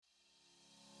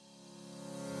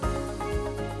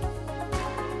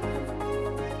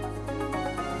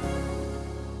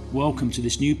Welcome to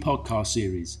this new podcast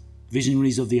series,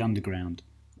 Visionaries of the Underground,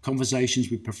 conversations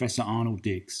with Professor Arnold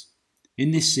Dix.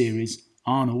 In this series,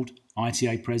 Arnold,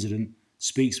 ITA President,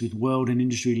 speaks with world and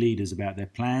industry leaders about their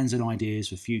plans and ideas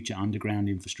for future underground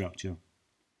infrastructure.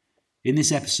 In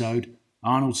this episode,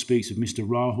 Arnold speaks with Mr.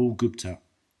 Rahul Gupta,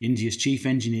 India's Chief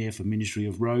Engineer for Ministry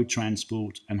of Road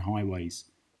Transport and Highways,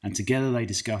 and together they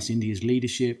discuss India's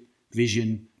leadership,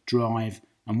 vision, drive,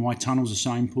 and why tunnels are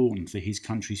so important for his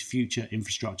country's future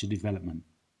infrastructure development.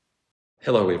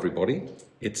 Hello everybody,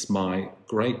 it's my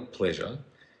great pleasure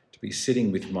to be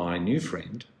sitting with my new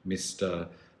friend, Mr.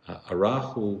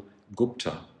 Rahul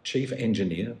Gupta, Chief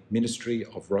Engineer, Ministry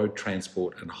of Road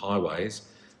Transport and Highways,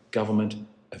 Government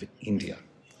of India.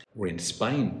 We're in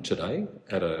Spain today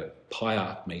at a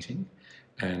PIARC meeting,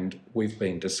 and we've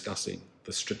been discussing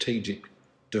the strategic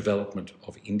development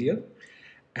of India,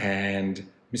 and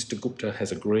Mr. Gupta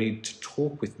has agreed to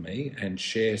talk with me and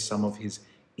share some of his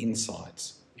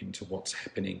insights into what's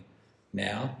happening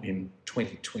now in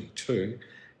 2022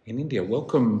 in India.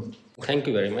 Welcome. Thank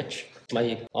you very much. It's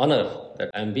my honor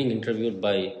that I'm being interviewed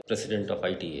by President of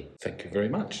ITA. Thank you very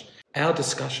much. Our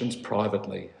discussions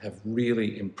privately have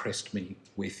really impressed me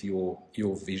with your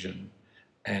vision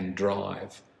and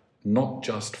drive, not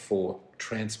just for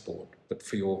transport, but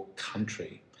for your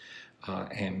country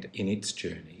and in its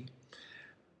journey.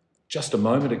 Just a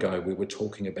moment ago, we were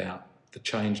talking about the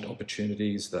changed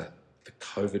opportunities that the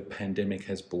COVID pandemic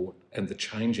has brought and the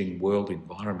changing world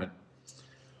environment.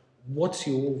 What's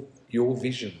your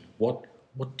vision? What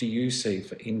do you see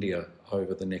for India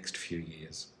over the next few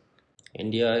years?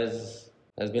 India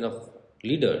has been a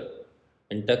leader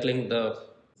in tackling the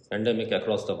pandemic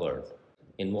across the world,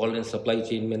 involved in supply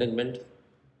chain management,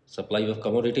 supply of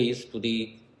commodities to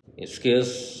the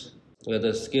scarce, where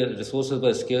the scarce resources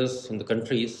were scarce in the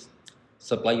countries,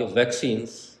 supply of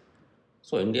vaccines.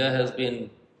 So India has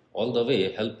been all the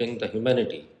way helping the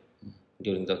humanity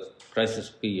during the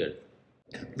crisis period.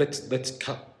 Let's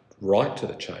cut right to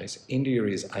the chase. India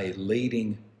is a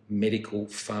leading medical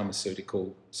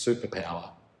pharmaceutical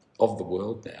superpower of the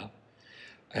world now.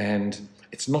 And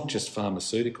it's not just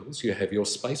pharmaceuticals. You have your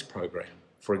space program,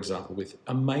 for example, with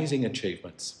amazing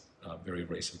achievements very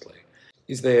recently.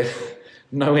 Is there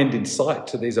no end in sight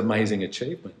to these amazing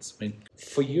achievements? I mean,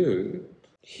 for you,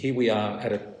 here we are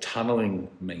at a tunnelling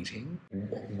meeting.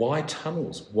 Why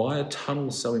tunnels? Why are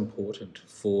tunnels so important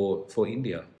for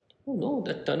India? Oh no,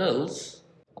 the tunnels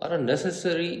are a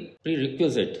necessary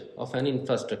prerequisite of any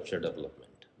infrastructure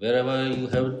development. Wherever you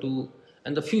have to,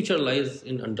 and the future lies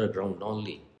in underground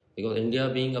only. Because India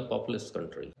being a populous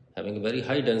country, having a very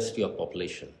high density of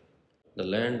population, the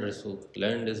land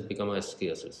has become a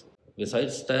scarce resource.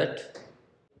 Besides that,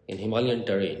 in Himalayan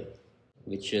terrain,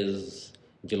 which is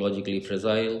geologically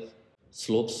fragile,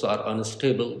 slopes are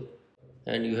unstable,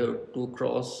 and you have to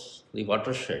cross the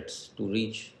watersheds to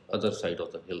reach other side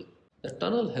of the hill. The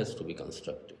tunnel has to be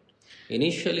constructed.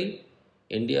 Initially,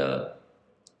 India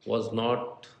was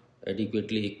not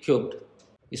adequately equipped,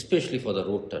 especially for the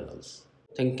road tunnels.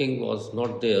 Thinking was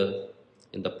not there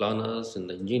in the planners, in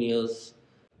the engineers,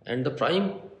 and the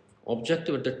prime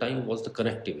objective at the time was the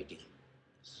connectivity.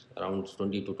 Around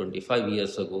 20 to 25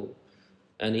 years ago,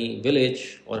 any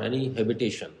village or any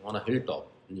habitation on a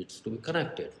hilltop needs to be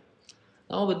connected.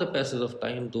 Now with the passage of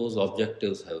time, those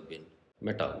objectives have been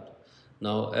met out.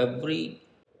 Now every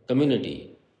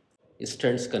community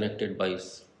stands connected by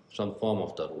some form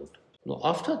of the road. Now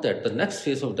after that, the next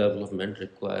phase of development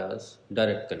requires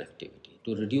direct connectivity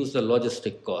to reduce the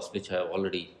logistic cost, which I have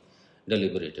already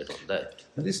deliberated on that.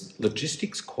 Now this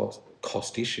logistics cost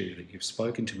issue that you've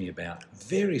spoken to me about,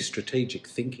 very strategic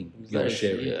thinking you're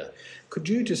sharing. Yeah. Could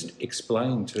you just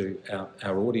explain to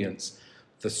our audience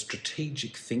the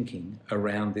strategic thinking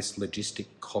around this logistic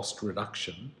cost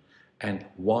reduction and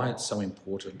why it's so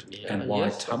important and why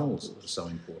tunnels are so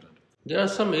important? There are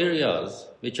some areas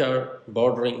which are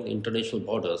bordering the international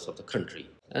borders of the country,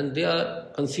 and they are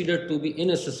considered to be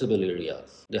inaccessible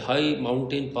areas. The high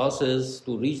mountain passes,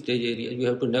 to reach these areas, you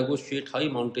have to negotiate high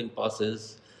mountain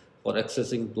passes for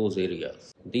accessing those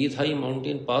areas. These high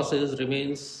mountain passes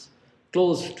remains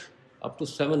closed up to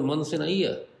 7 months in a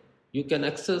year. You can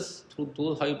access through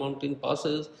those high mountain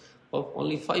passes for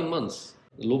only 5 months.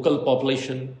 The local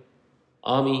population,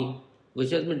 army, which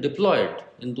has been deployed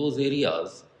in those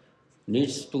areas,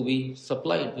 needs to be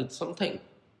supplied with something.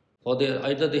 Or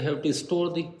either they have to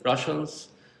store the rations,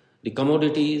 the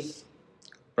commodities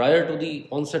prior to the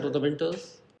onset of the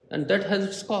winters, and that has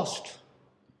its cost.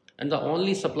 And the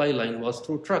only supply line was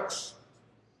through trucks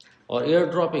or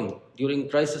airdropping during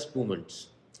crisis moments.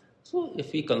 So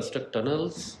if we construct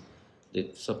tunnels,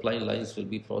 the supply lines will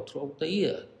be for throughout the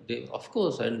year. Of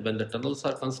course, and when the tunnels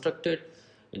are constructed,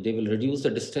 they will reduce the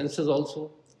distances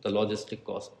also. The logistic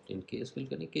cost in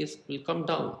any case will come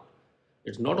down.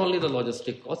 It's not only the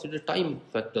logistic cost, it is time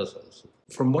factors also.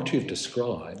 From what you've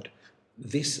described,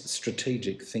 this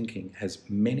strategic thinking has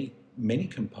many, many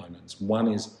components. One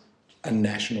is a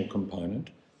national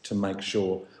component to make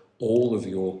sure all of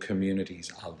your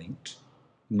communities are linked,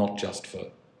 not just for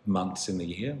months in the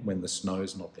year when the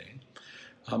snow's not there.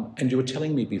 And you were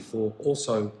telling me before,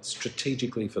 also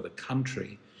strategically for the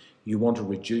country, you want to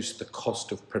reduce the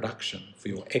cost of production for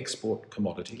your export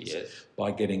commodities by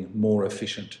getting more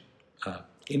efficient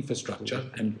infrastructure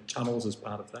and tunnels as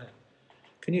part of that.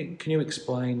 Can you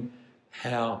explain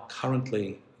how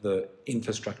currently the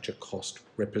infrastructure cost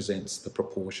represents the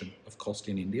proportion of cost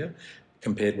in India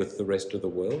compared with the rest of the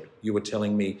world? You were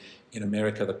telling me in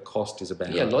America the cost is about...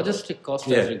 logistic cost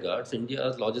as regards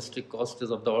India's logistic cost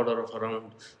is of the order of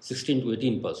around 16 to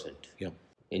 18%. Yeah.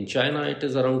 In China it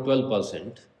is around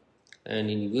 12%,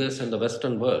 and in US and the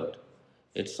Western world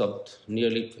it's up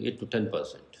nearly 8 to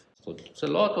 10%. So it's a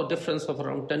lot of difference of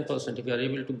around 10% if we are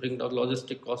able to bring down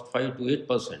logistic cost 5 to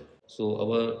 8%. So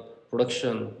our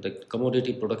production, the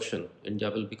commodity production, India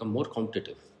will become more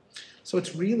competitive. So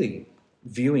it's really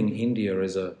viewing India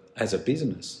as a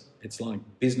business. It's like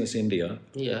Business India,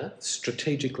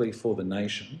 strategically for the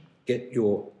nation, get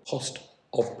your cost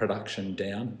of production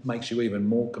down, makes you even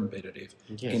more competitive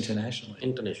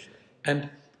internationally. And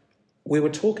we were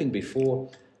talking before,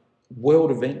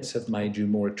 world events have made you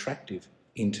more attractive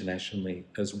internationally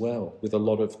as well, with a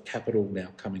lot of capital now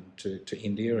coming to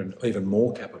India and even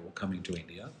more capital coming to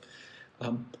India.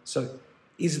 So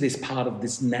is this part of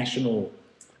this national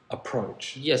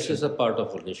approach? Yes, it's a part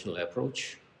of our national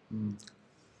approach.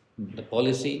 The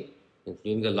policy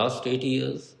during the last 80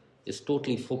 years is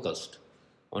totally focused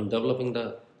on developing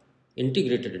the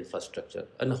integrated infrastructure,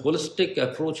 and a holistic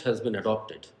approach has been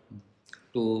adopted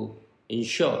to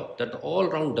ensure that the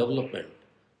all-round development,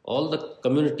 all the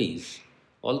communities,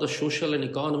 all the social and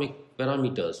economic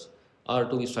parameters are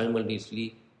to be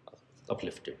simultaneously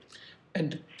uplifted.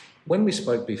 And when we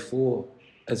spoke before,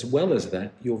 as well as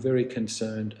that, you're very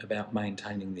concerned about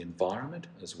maintaining the environment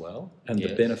as well and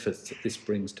the benefits that this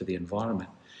brings to the environment.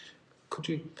 Could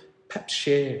you perhaps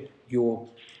share your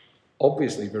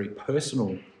obviously very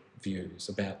personal views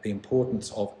about the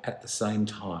importance of, at the same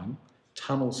time,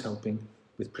 tunnels helping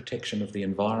with protection of the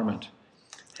environment?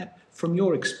 From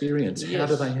your experience, how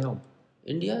do they help?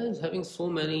 India is having so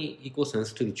many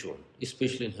eco-sensitive zones,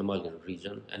 especially in Himalayan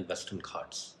region and Western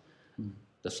Ghats.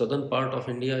 The southern part of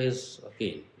India is,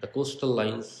 again, the coastal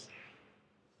lines.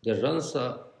 There runs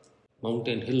a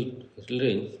mountain hill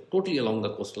range totally along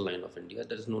the coastal line of India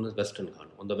that is known as Western Ghat,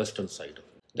 on the western side of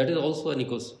it. That is also an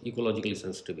ecologically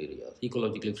sensitive area,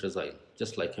 ecologically fragile,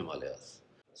 just like Himalayas.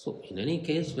 So in any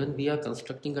case, when we are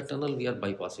constructing a tunnel, we are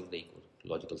bypassing the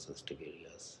ecological sensitive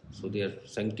areas. So their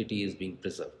sanctity is being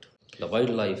preserved. The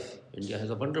wildlife, India has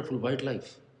a wonderful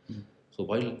wildlife. So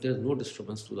there is no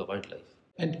disturbance to the wildlife.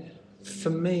 And for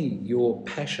me, your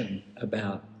passion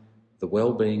about the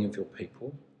well-being of your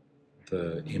people,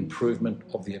 the improvement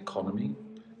of the economy,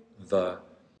 the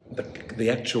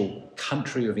actual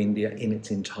country of India in its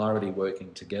entirety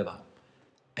working together,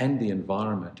 and the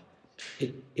environment,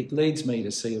 it leads me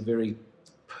to see a very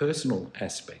personal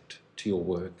aspect to your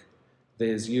work.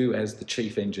 There's you as the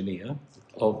chief engineer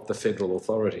of the federal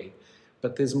authority,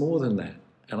 but there's more than that.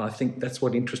 And I think that's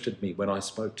what interested me when I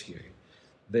spoke to you.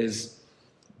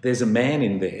 There's a man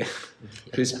in there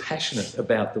who's passionate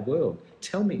about the world.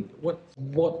 Tell me,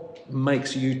 what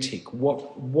makes you tick?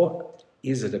 What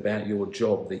is it about your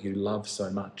job that you love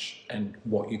so much, and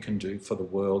what you can do for the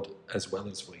world as well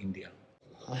as for India?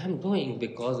 I am doing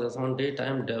because as on date I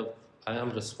am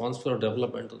responsible for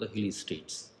development of the hilly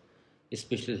states,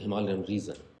 especially the Himalayan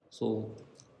region. So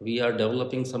we are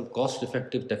developing some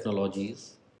cost-effective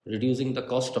technologies, reducing the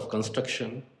cost of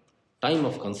construction, time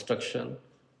of construction,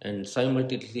 and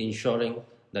simultaneously ensuring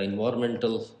the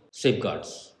environmental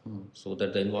safeguards so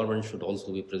that the environment should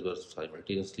also be preserved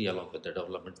simultaneously along with the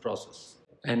development process.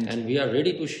 And we are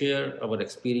ready to share our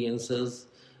experiences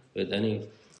with any,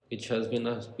 which has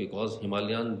been because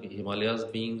Himalayas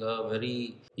being a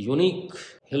very unique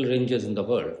hill ranges in the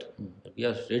world, we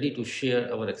are ready to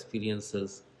share our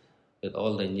experiences with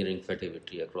all the engineering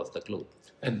fraternity across the globe.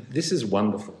 And this is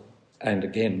wonderful. And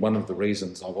again, one of the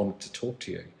reasons I wanted to talk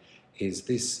to you is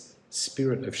this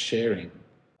spirit of sharing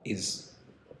is,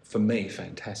 for me,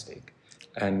 fantastic.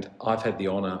 And I've had the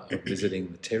honour of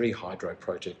visiting the Terry Hydro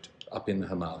project up in the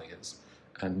Himalayas.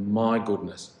 And my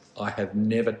goodness, I have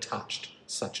never touched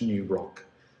such new rock.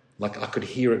 Like I could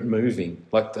hear it moving,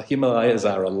 like the Himalayas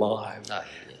are alive.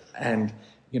 And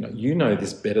you know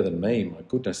this better than me. My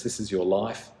goodness, this is your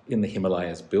life in the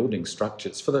Himalayas, building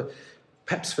structures.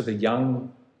 Perhaps for the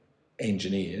young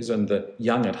engineers and the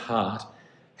young at heart,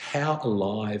 how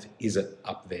alive is it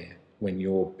up there when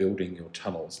you're building your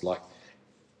tunnels? Like,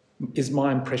 is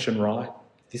my impression right?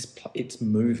 It's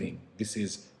moving. This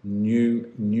is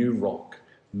new rock,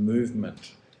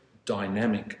 movement,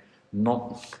 dynamic,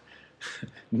 not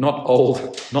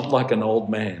old, not like an old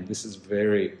man. This is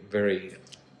very, very...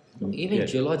 Even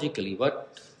geologically,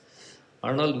 what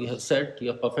Arnold, you have said,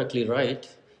 you are perfectly right.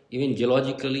 Even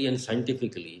geologically and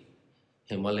scientifically,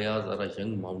 Himalayas are a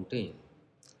young mountain.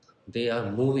 They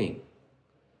are moving.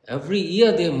 Every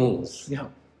year they move. Yeah.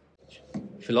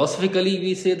 Philosophically,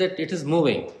 we say that it is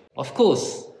moving, of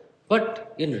course,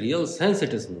 but in real sense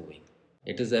it is moving.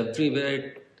 It is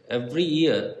everywhere. Every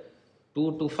year,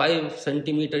 2 to 5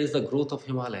 centimeters is the growth of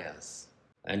Himalayas.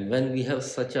 And when we have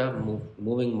such a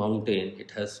moving mountain, it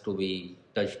has to be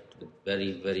touched with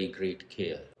very, very great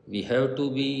care. We have to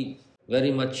be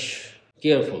very much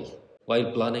careful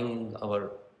while planning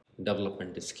our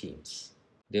development schemes.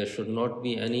 There should not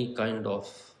be any kind of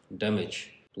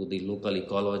damage to the local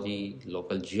ecology,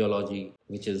 local geology,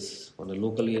 which is on a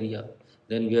local area.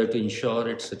 Then we have to ensure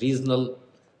its regional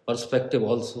perspective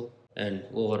also, and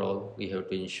overall we have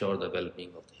to ensure the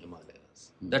well-being of the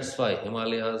Himalayas. That's why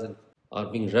Himalayas are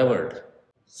being revered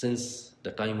since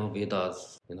the time of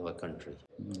Vedas in our country.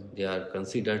 They are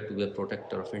considered to be a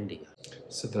protector of India.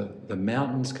 So the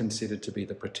mountains considered to be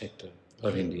the protector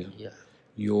of India. Yeah.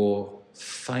 Your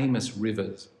famous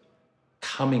rivers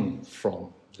coming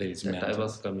from these That mountains. I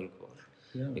was coming for.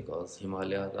 Yeah. Because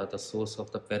Himalayas are the source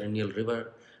of the perennial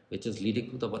river, which is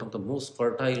leading to one of the most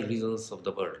fertile regions of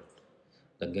the world.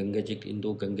 The Gangetic,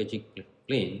 Indo-Gangetic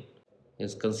plain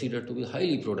is considered to be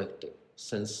highly productive.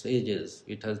 Since ages,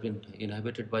 it has been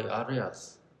inhabited by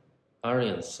Aryans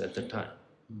at the time.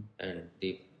 And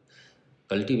the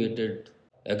cultivated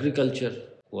agriculture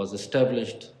was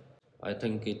established. I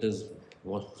think it is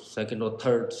second or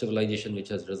third civilization which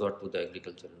has resorted to the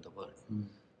agriculture in the world.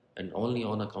 And only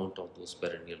on account of those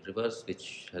perennial rivers,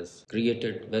 which has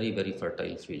created very, very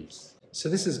fertile fields. So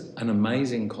this is an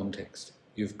amazing context.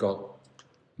 You've got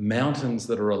mountains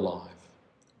that are alive,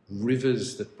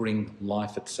 rivers that bring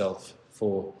life itself.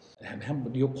 For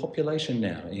your population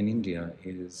now in India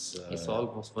is... It's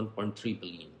almost 1.3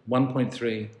 billion.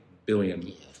 1.3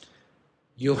 billion.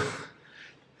 Yeah.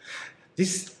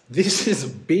 This is a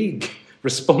big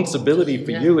responsibility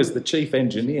for you as the chief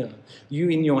engineer. You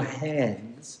in your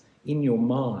hands, in your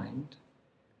mind,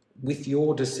 with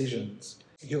your decisions.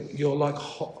 You're like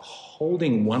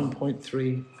holding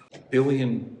 1.3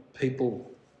 billion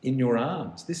people in your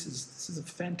arms. This is a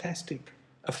fantastic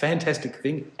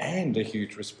thing and a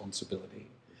huge responsibility.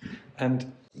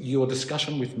 And your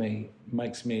discussion with me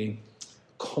makes me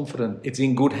confident it's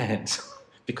in good hands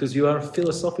because you are a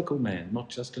philosophical man, not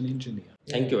just an engineer.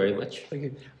 Thank you very much. Thank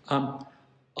you.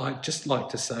 I'd just like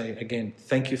to say again,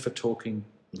 thank you for talking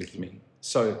with me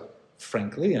so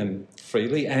frankly and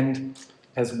freely and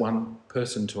as one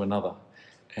person to another.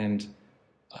 And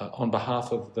on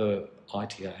behalf of the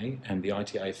ITA and the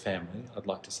ITA family, I'd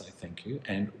like to say thank you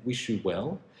and wish you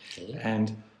well. Yeah.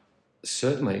 And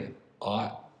certainly,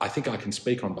 I think I can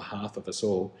speak on behalf of us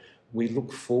all. We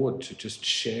look forward to just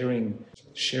sharing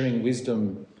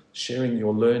wisdom, sharing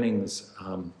your learnings,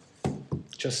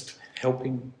 just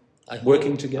helping,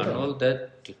 working together. All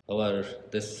that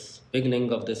this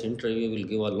beginning of this interview will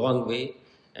go a long way,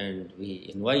 and we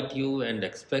invite you and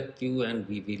expect you, and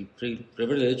we will be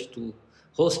privileged to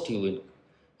host you in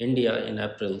India in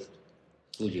April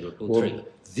 2023. Well,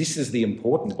 this is the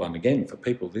important one again for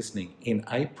people listening. In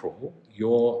April,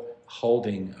 you're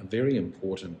holding a very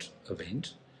important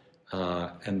event,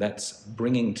 and that's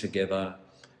bringing together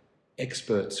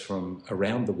experts from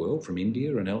around the world, from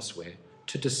India and elsewhere,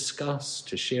 to discuss,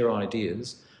 to share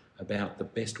ideas about the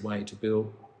best way to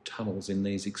build tunnels in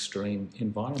these extreme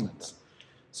environments.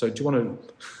 So do you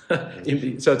want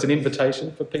to... so it's an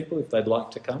invitation for people if they'd like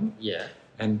to come? Yeah.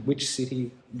 And which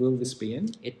city will this be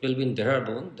in? It will be in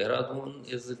Dehradun.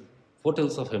 Dehradun is the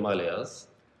foothills of Himalayas.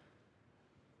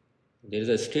 There is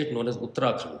a state known as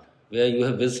Uttarakhand, where you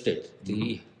have visited.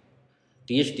 The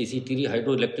THDC, Tiri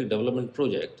Hydroelectric Development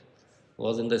Project,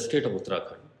 was in the state of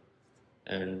Uttarakhand.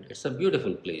 And it's a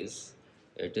beautiful place.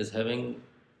 It is having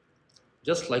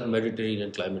just like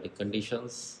Mediterranean climatic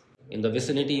conditions. In the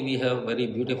vicinity, we have very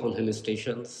beautiful hill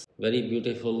stations, very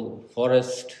beautiful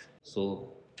forest. So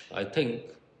I think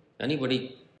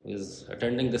anybody who is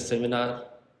attending this seminar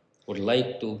would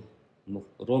like to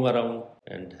roam around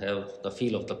and have the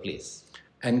feel of the place.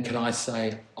 And can I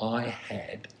say, I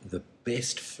had the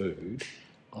best food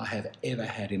I have ever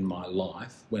had in my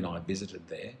life when I visited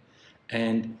there.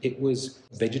 And it was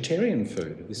vegetarian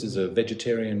food. This is a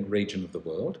vegetarian region of the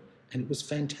world, and it was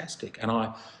fantastic. And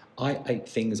I ate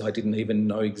things I didn't even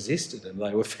know existed, and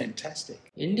they were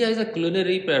fantastic. India is a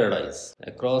culinary paradise.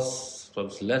 Across from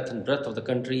length and breadth of the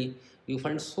country, you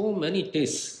find so many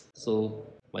tastes. So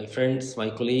my friends, my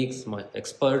colleagues, my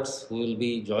experts who will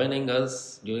be joining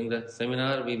us during the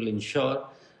seminar, we will ensure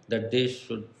that they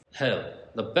should have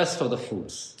the best of the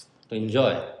foods to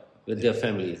enjoy with their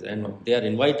families. And they are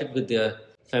invited with their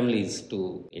families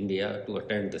to India to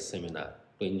attend this seminar,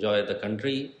 to enjoy the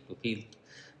country, to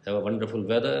have a wonderful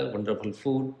weather, wonderful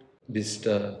food.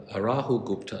 Mr. Arahul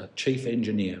Gupta, Chief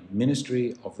Engineer,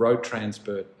 Ministry of Road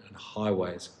Transport and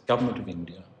Highways, Government of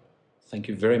India. Thank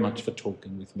you very much for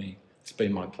talking with me. It's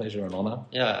been my pleasure and honour.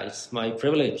 Yeah, it's my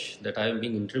privilege that I am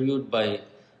being interviewed by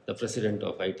the President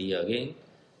of ITA again.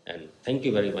 And thank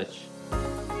you very much.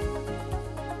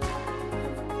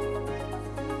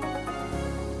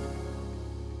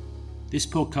 This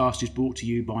podcast is brought to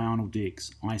you by Arnold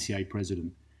Dix, ITA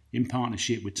President, in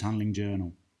partnership with Tunnelling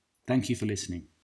Journal. Thank you for listening.